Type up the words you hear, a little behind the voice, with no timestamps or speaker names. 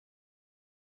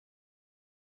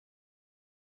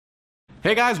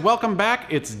Hey guys, welcome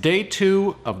back. It's day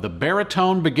 2 of the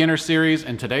Baritone Beginner Series.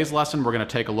 In today's lesson, we're going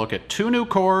to take a look at 2 new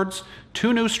chords,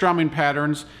 2 new strumming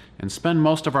patterns, and spend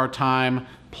most of our time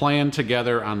playing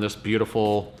together on this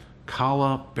beautiful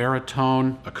Kala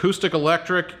baritone acoustic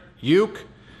electric uke.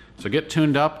 So get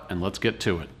tuned up and let's get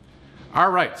to it.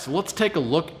 All right, so let's take a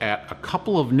look at a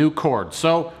couple of new chords.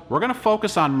 So we're going to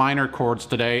focus on minor chords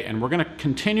today, and we're going to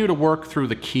continue to work through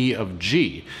the key of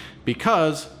G,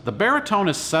 because the baritone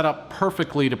is set up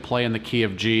perfectly to play in the key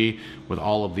of G with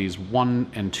all of these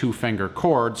 1 and 2 finger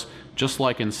chords. Just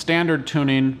like in standard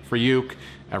tuning for uke,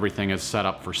 everything is set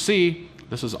up for C.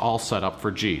 This is all set up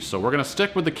for G. So we're going to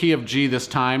stick with the key of G this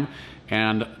time,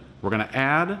 and we're going to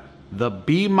add the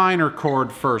B minor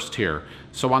chord first here.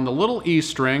 So on the little E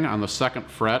string on the 2nd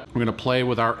fret, we're going to play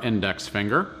with our index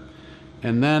finger.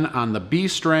 And then on the B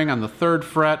string on the 3rd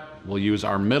fret, we'll use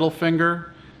our middle finger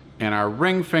and our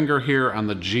ring finger here on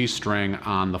the G string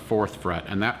on the 4th fret.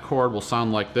 And that chord will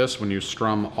sound like this when you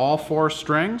strum all 4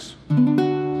 strings.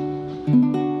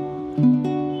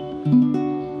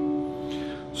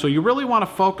 So you really want to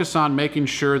focus on making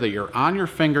sure that you're on your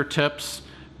fingertips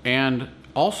and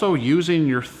also using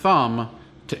your thumb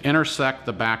to intersect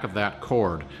the back of that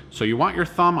chord. So you want your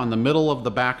thumb on the middle of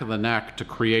the back of the neck to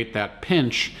create that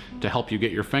pinch to help you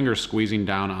get your fingers squeezing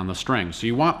down on the string. So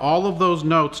you want all of those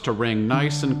notes to ring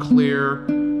nice and clear.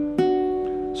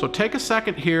 So take a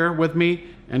second here with me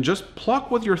and just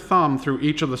pluck with your thumb through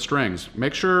each of the strings.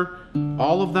 Make sure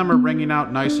all of them are ringing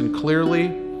out nice and clearly.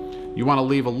 You want to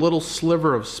leave a little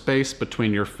sliver of space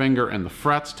between your finger and the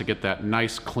frets to get that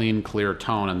nice, clean, clear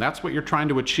tone, and that's what you're trying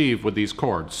to achieve with these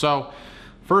chords. So,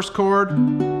 first chord,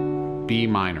 B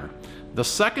minor. The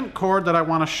second chord that I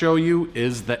want to show you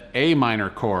is the A minor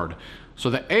chord. So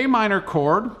the A minor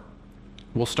chord,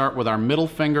 we'll start with our middle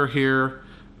finger here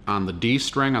on the D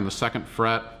string on the 2nd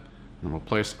fret, and we'll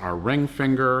place our ring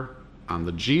finger on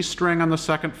the G string on the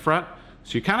 2nd fret.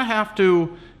 So you kind of have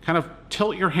to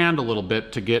tilt your hand a little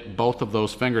bit to get both of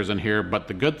those fingers in here, but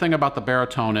the good thing about the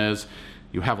baritone is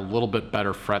you have a little bit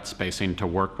better fret spacing to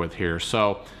work with here.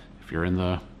 So if you're in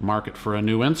the market for a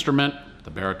new instrument,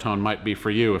 the baritone might be for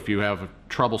you if you have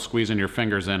trouble squeezing your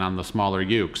fingers in on the smaller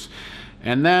ukes.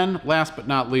 And then last but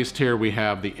not least here, we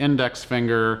have the index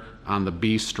finger on the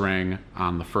B string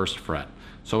on the 1st fret.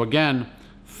 So again,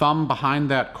 thumb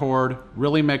behind that chord,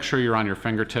 really make sure you're on your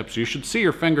fingertips. You should see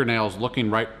your fingernails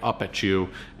looking right up at you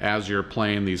as you're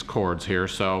playing these chords here.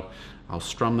 So I'll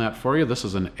strum that for you. This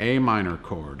is an A minor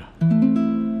chord. So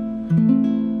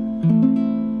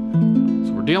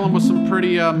we're dealing with some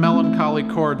pretty melancholy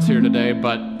chords here today,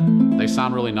 but they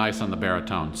sound really nice on the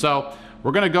baritone. So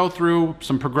we're going to go through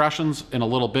some progressions in a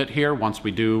little bit here once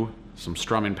we do some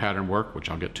strumming pattern work, which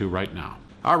I'll get to right now.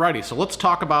 Alrighty, so let's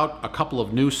talk about a couple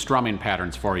of new strumming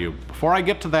patterns for you. Before I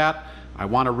get to that, I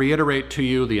want to reiterate to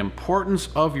you the importance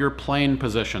of your playing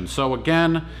position. So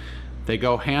again, they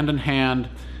go hand in hand.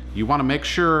 You want to make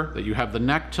sure that you have the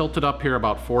neck tilted up here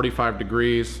about 45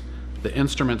 degrees, the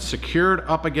instrument secured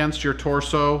up against your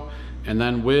torso, and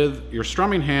then with your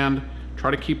strumming hand, try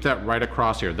to keep that right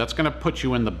across here. That's going to put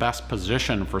you in the best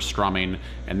position for strumming,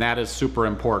 and that is super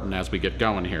important as we get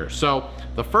going here. So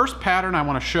the first pattern I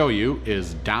want to show you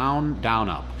is down, down,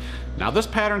 up. Now this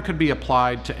pattern could be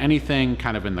applied to anything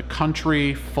kind of in the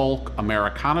country, folk,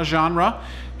 Americana genre,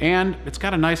 and it's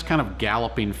got a nice kind of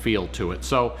galloping feel to it.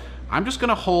 So I'm just going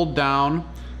to hold down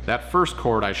that first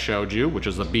chord I showed you, which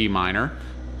is the B minor,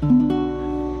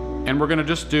 and we're going to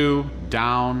just do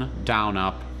down, down,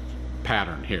 up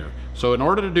pattern here. So in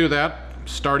order to do that,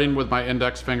 starting with my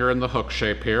index finger in the hook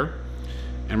shape here,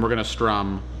 and we're going to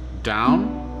strum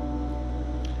down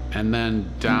and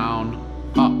then down,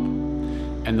 up.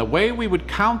 And the way we would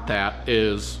count that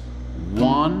is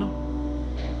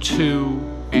 1, 2,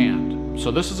 and.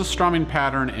 So this is a strumming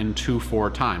pattern in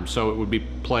 2/4 time. So it would be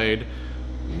played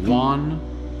 1,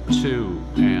 2,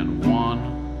 and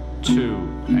 1, 2,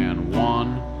 and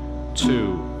 1,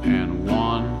 2, and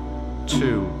 1,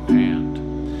 2, and.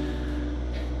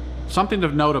 Something to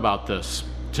note about this,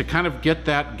 to kind of get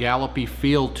that gallopy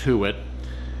feel to it,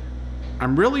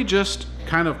 I'm really just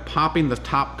kind of popping the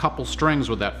top couple strings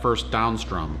with that first down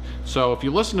strum. So if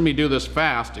you listen to me do this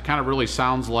fast, it kind of really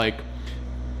sounds like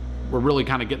we're really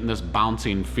kind of getting this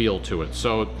bouncing feel to it.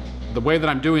 So the way that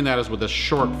I'm doing that is with this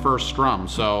short first strum.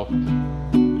 So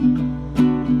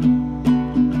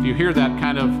if you hear that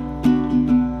kind of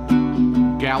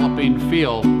galloping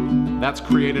feel, that's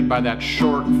created by that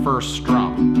short first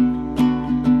strum.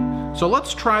 So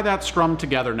let's try that strum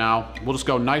together now. We'll just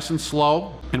go nice and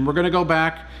slow, and we're going to go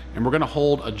back and we're going to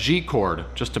hold a G chord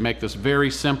just to make this very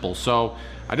simple. So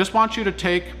I just want you to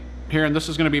take here, and this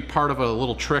is going to be part of a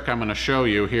little trick I'm going to show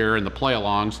you here in the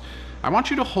play-alongs. I want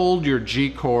you to hold your G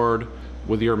chord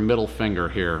with your middle finger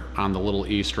here on the little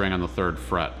E string on the 3rd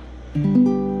fret.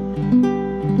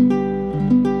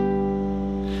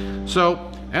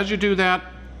 So as you do that,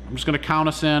 I'm just going to count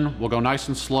us in. We'll go nice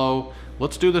and slow.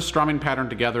 Let's do this strumming pattern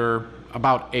together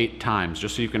about 8 times,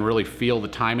 just so you can really feel the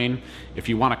timing. If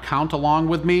you want to count along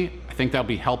with me, I think that'll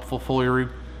be helpful for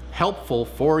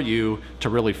you to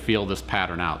really feel this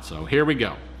pattern out. So here we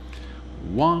go.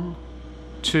 1,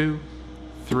 2,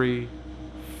 3,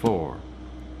 4.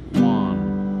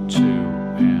 1, 2,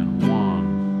 and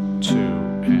 1, 2,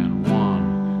 and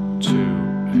 1, 2,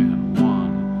 and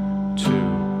 1, 2,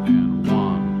 and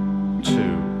 1, 2,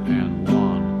 and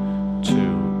 1, 2,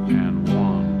 and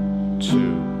 1, 2,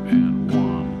 and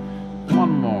 1.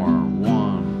 One more.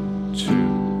 1, 2,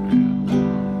 and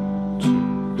 1, 2,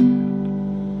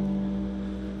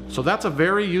 and. So that's a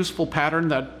very useful pattern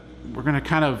that we're going to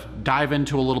kind of dive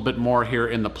into a little bit more here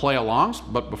in the play-alongs.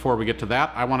 But before we get to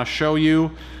that, I want to show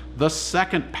you the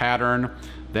second pattern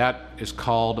that is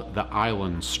called the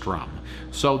island strum.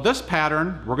 So this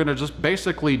pattern, we're going to just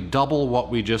basically double what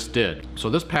we just did. So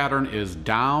this pattern is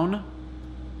down,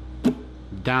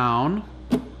 down,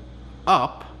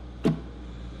 up,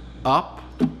 up,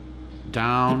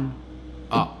 down,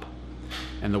 up.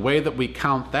 And the way that we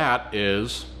count that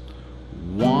is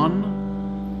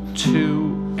 1,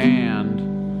 2, and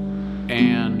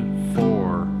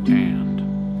 4,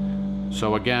 and.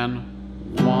 So again,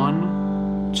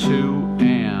 1, 2,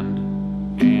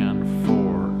 and 4,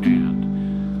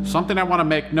 and. Something I want to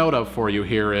make note of for you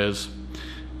here is,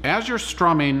 as you're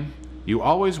strumming, you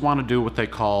always want to do what they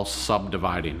call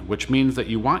subdividing, which means that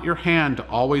you want your hand to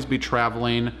always be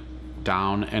traveling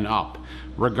down and up.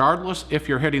 Regardless if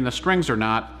you're hitting the strings or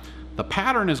not, the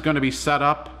pattern is going to be set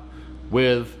up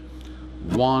with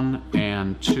 1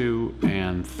 and 2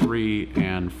 and 3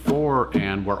 and 4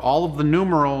 and, where all of the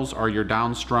numerals are your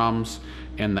down strums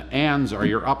and the ands are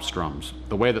your up strums.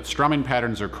 The way that strumming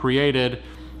patterns are created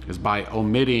is by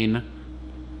omitting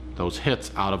those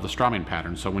hits out of the strumming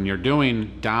pattern. So when you're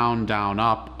doing down, down,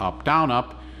 up, down,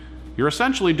 up, you're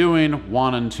essentially doing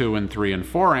 1 and 2 and 3 and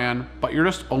 4 and, but you're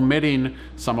just omitting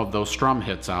some of those strum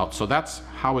hits out. So that's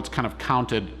how it's kind of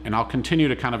counted, and I'll continue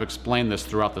to kind of explain this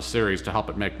throughout the series to help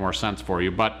it make more sense for you.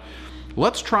 But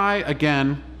let's try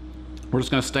again. We're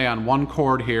just going to stay on one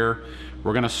chord here.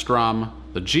 We're going to strum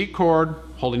the G chord,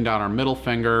 holding down our middle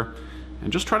finger,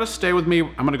 and just try to stay with me.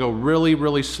 I'm going to go really,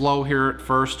 really slow here at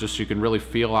first, just so you can really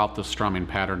feel out the strumming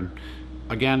pattern.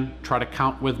 Again, try to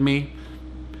count with me.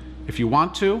 If you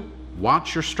want to,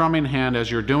 watch your strumming hand as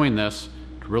you're doing this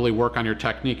to really work on your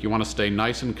technique. You want to stay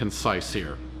nice and concise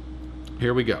here.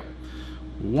 Here we go.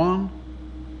 1,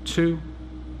 2,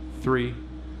 3,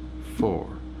 4.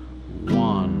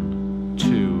 1,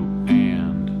 2,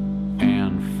 and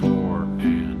 4,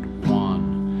 and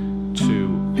 1,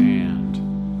 2, and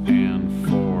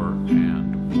 4,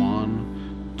 and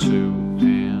 1, 2,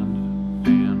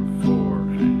 and 4,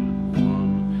 and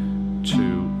 1, 2,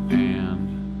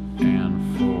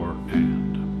 and 4,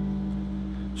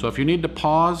 and. So if you need to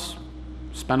pause,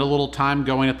 spend a little time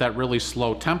going at that really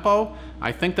slow tempo.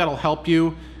 I think that'll help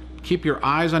you. Keep your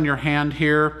eyes on your hand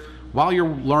here. While you're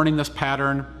learning this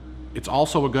pattern, it's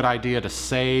also a good idea to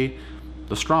say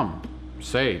the strum.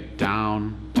 Say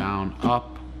down, down,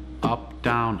 up,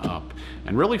 down, up.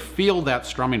 And really feel that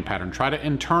strumming pattern. Try to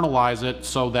internalize it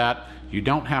so that you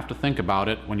don't have to think about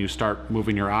it when you start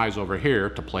moving your eyes over here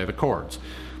to play the chords.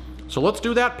 So let's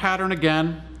do that pattern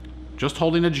again, just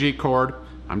holding a G chord.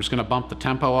 I'm just going to bump the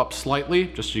tempo up slightly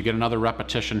just so you get another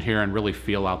repetition here and really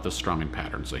feel out this strumming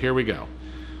pattern. So here we go.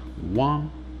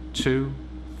 1, 2,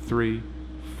 3,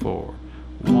 4.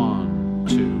 1,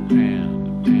 2,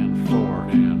 and 4,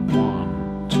 and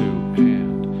 1, 2,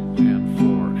 and 4,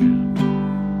 and.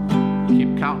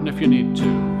 Keep counting if you need to.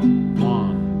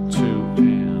 1, 2,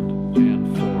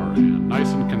 and 4, and.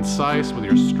 Nice and concise with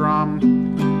your strum.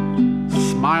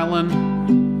 Smiling.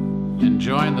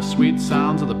 Enjoying the sweet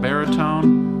sounds of the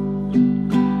baritone.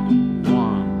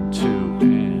 1, 2,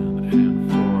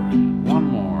 and 4, and one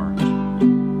more.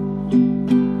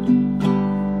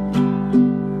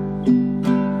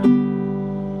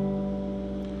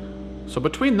 So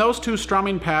between those two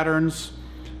strumming patterns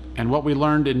and what we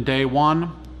learned in day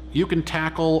 1, you can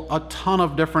tackle a ton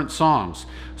of different songs.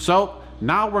 So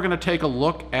now we're going to take a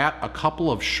look at a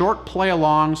couple of short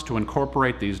play-alongs to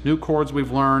incorporate these new chords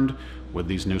we've learned with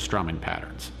these new strumming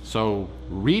patterns. So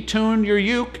retune your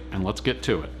uke and let's get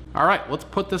to it. All right, let's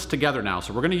put this together now.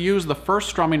 So we're going to use the first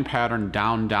strumming pattern,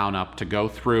 down, down, up, to go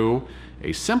through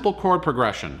a simple chord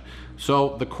progression.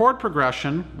 So the chord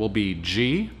progression will be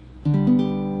G,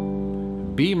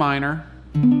 B minor,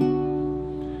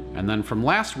 and then from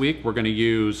last week we're going to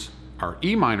use our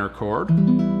E minor chord. So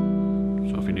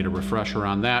if you need a refresher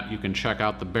on that, you can check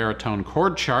out the baritone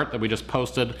chord chart that we just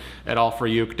posted at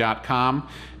allforuke.com.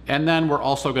 And then we're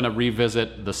also going to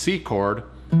revisit the C chord,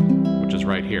 which is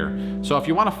right here. So if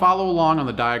you want to follow along on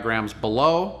the diagrams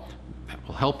below, that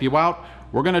will help you out.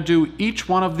 We're going to do each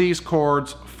one of these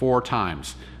chords 4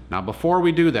 times. Now before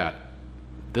we do that,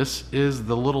 this is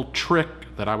the little trick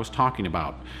that I was talking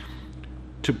about.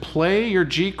 To play your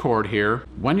G chord here,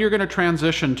 when you're going to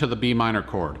transition to the B minor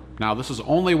chord. Now this is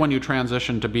only when you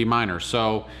transition to B minor,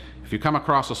 so if you come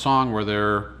across a song where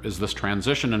there is this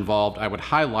transition involved, I would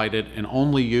highlight it and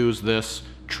only use this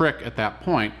trick at that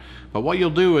point. But what you'll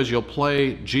do is you'll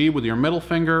play G with your middle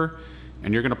finger,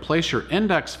 and you're going to place your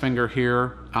index finger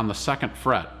here on the 2nd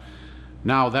fret.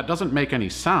 Now that doesn't make any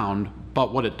sound,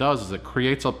 but what it does is it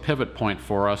creates a pivot point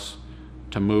for us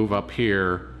to move up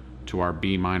here to our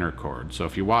B minor chord. So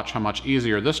if you watch how much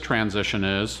easier this transition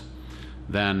is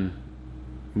than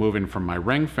moving from my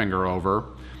ring finger over,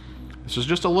 this is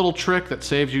just a little trick that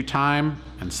saves you time,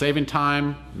 and saving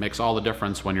time makes all the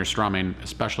difference when you're strumming,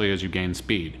 especially as you gain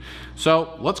speed.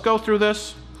 So let's go through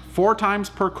this 4 times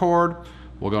per chord.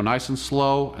 We'll go nice and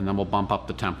slow, and then we'll bump up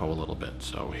the tempo a little bit.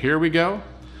 So here we go.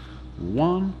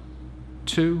 1,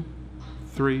 2,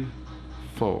 3,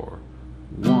 4.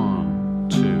 1,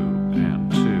 2,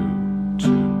 and 2,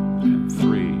 2, and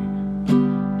 3,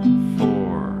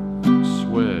 4.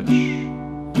 Switch.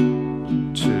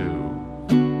 2,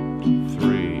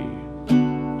 3,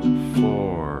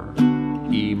 4.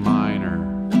 E minor.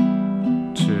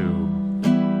 2,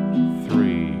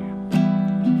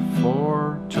 3,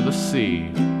 4 to the C.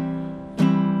 2,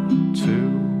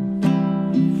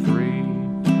 3.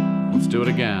 Let's do it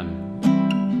again.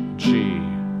 G.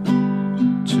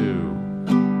 2,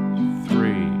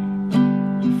 3,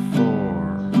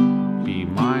 4. B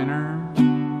minor.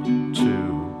 2,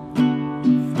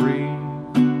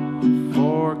 3,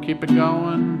 4. Keep it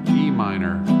going. E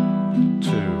minor. 2,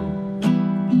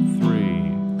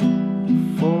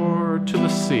 3, 4 to the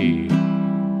C. 2,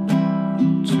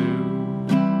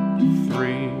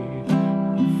 3,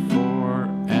 4,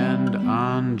 and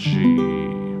on G.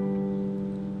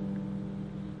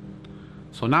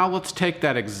 So now let's take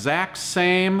that exact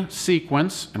same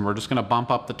sequence, and we're just going to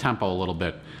bump up the tempo a little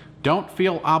bit. Don't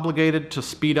feel obligated to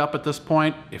speed up at this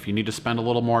point. If you need to spend a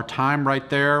little more time right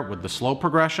there with the slow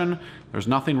progression, there's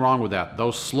nothing wrong with that.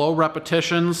 Those slow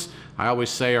repetitions, I always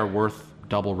say, are worth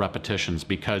double repetitions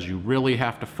because you really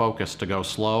have to focus to go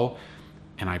slow.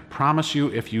 And I promise you,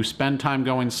 if you spend time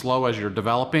going slow as you're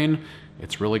developing,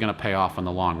 it's really going to pay off in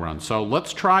the long run. So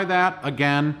let's try that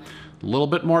again, a little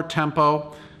bit more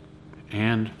tempo.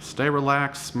 And stay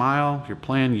relaxed, smile if you're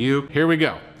playing uke. Here we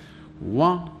go.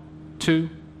 1, 2,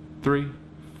 3,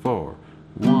 4.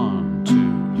 1, 2,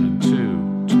 and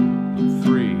 2, 2,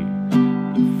 3,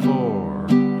 4.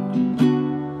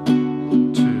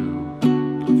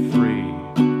 2,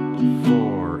 3,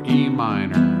 4. E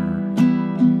minor.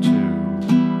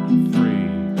 2,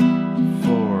 3,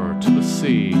 4 to the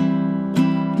C. 2,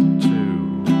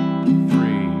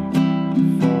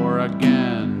 3, 4 again.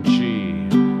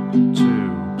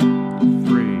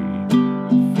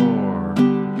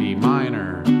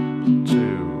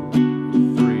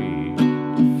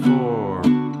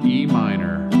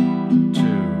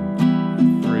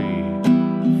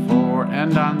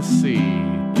 On C.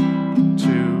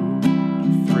 2,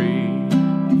 3,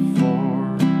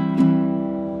 4.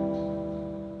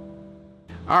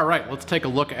 All right, let's take a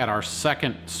look at our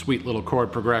second sweet little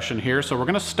chord progression here. So we're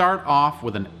going to start off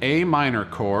with an A minor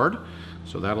chord.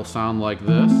 So that'll sound like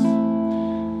this.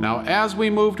 Now as we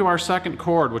move to our second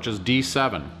chord, which is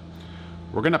D7,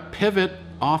 we're going to pivot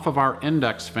off of our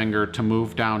index finger to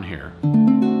move down here.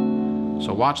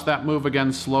 So watch that move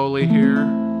again slowly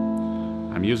here.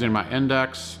 I'm using my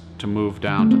index to move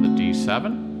down to the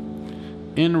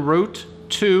D7. En route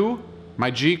to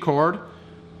my G chord,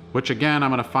 which again,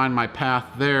 I'm going to find my path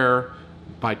there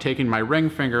by taking my ring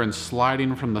finger and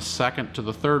sliding from the 2nd to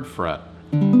the 3rd fret.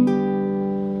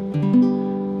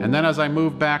 And then as I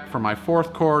move back for my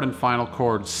 4th chord and final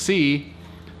chord C,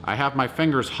 I have my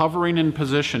fingers hovering in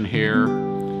position here,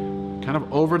 kind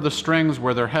of over the strings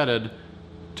where they're headed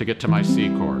to get to my C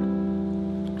chord.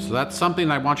 So that's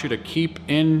something I want you to keep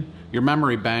in your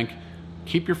memory bank.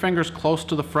 Keep your fingers close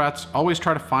to the frets. Always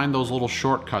try to find those little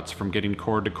shortcuts from getting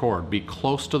chord to chord. Be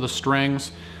close to the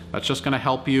strings. That's just going to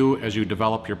help you as you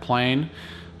develop your playing.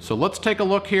 So let's take a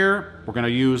look here. We're going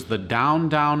to use the down,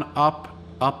 down, up,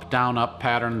 down, up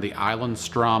pattern, the island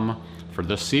strum for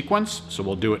this sequence, so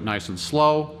we'll do it nice and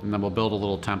slow, and then we'll build a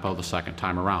little tempo the second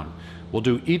time around. We'll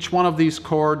do each one of these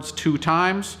chords 2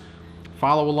 times.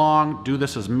 Follow along, do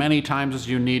this as many times as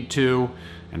you need to,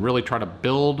 and really try to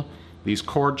build these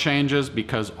chord changes,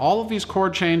 because all of these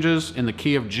chord changes in the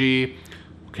key of G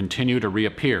continue to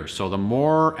reappear. So the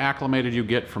more acclimated you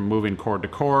get from moving chord to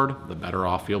chord, the better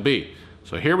off you'll be.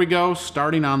 So here we go,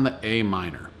 starting on the A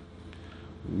minor.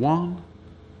 1,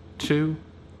 2,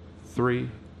 3,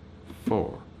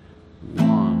 4.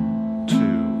 1, 2,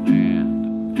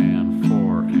 and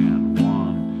 4, and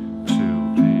 1, 2,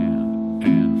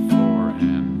 and 4,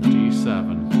 and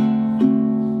D7.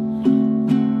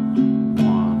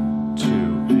 1, 2,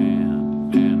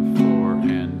 and 4,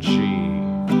 and G,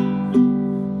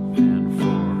 and 4,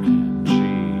 and G.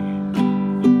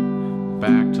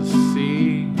 Back to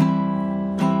C.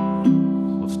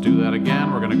 Let's do that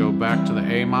again. We're going to go back to the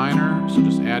A minor. So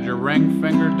just add your ring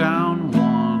finger down.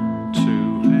 1, 2,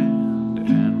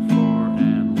 and 4,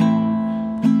 and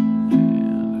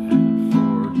 1, and 4,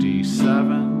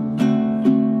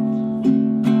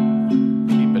 D7.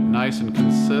 Keep it nice and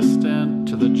consistent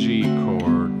to the G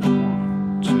chord.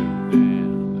 1, 2,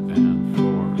 and 4,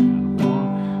 and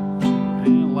 1, 2,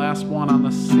 and last one on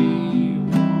the C.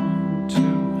 1, 2,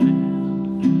 and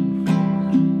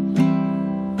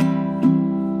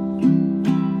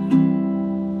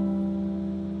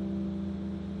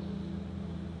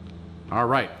 4. All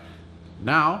right,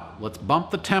 now let's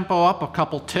bump the tempo up a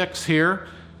couple ticks here.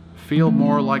 Feel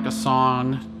more like a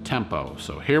song tempo.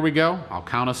 So here we go. I'll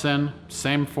count us in.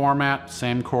 Same format,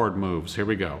 same chord moves. Here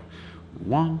we go.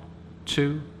 1,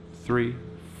 2, 3,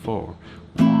 4.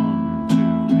 1, 2,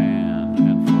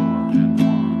 and 4, and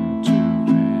 1, 2,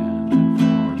 and 4.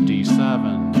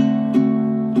 D7.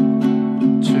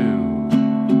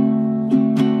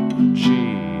 2. G.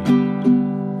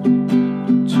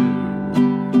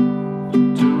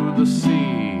 2. To the C.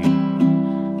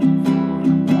 4,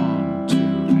 and 1, 2,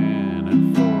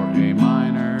 and 4. A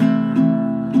minor.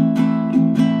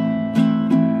 1, 2,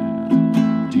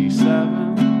 and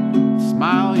D7.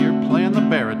 Smile, you're playing the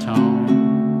baritone.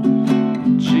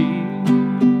 G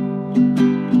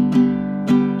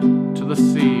to the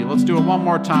C. Let's do it one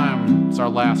more time. It's our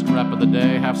last rep of the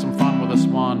day. Have some fun with this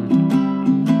one.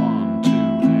 1, 2,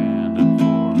 and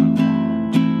 4, and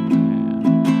 1, 2,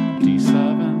 and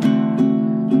D7.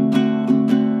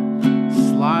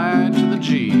 Slide to the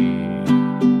G.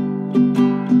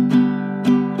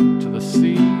 To the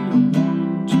C.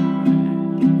 1, 2,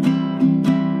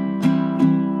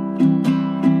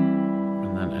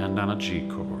 and then end on a G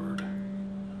chord.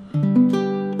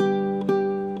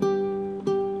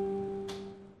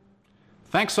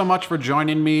 Thanks so much for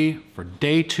joining me for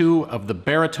day 2 of the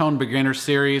Baritone Beginner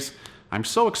Series. I'm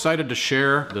so excited to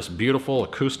share this beautiful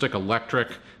acoustic electric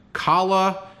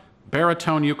Kala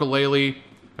baritone ukulele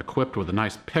equipped with a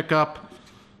nice pickup,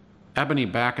 ebony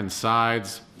back and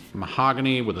sides,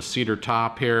 mahogany with a cedar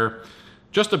top here.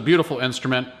 Just a beautiful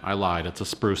instrument. I lied, it's a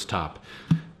spruce top.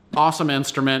 Awesome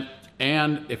instrument.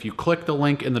 And if you click the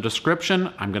link in the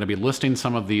description, I'm going to be listing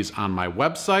some of these on my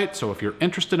website. So if you're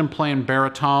interested in playing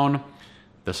baritone,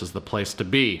 this is the place to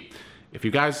be. If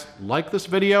you guys like this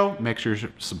video, make sure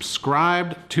you're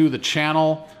subscribed to the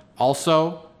channel.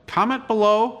 Also, comment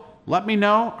below. Let me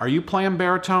know, are you playing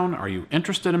baritone? Are you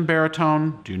interested in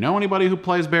baritone? Do you know anybody who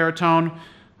plays baritone?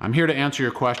 I'm here to answer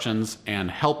your questions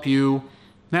and help you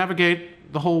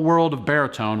navigate the whole world of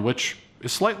baritone, which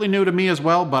is slightly new to me as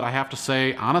well, but I have to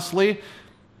say, honestly,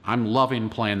 I'm loving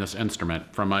playing this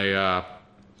instrument from a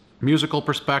musical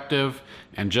perspective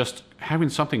and just having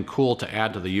something cool to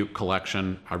add to the uke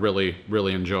collection. I really,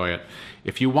 really enjoy it.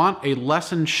 If you want a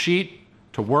lesson sheet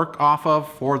to work off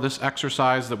of for this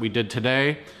exercise that we did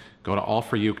today, go to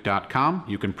allforuke.com.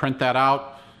 You can print that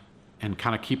out and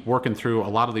kind of keep working through a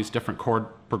lot of these different chord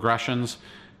progressions.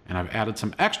 And I've added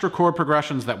some extra chord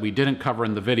progressions that we didn't cover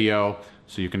in the video,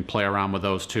 so you can play around with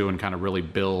those too and kind of really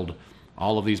build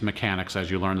all of these mechanics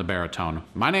as you learn the baritone.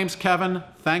 My name's Kevin.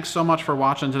 Thanks so much for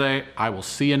watching today. I will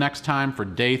see you next time for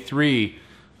day 3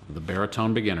 of the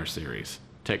Baritone Beginner Series.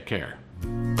 Take care.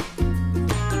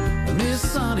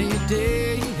 This sunny day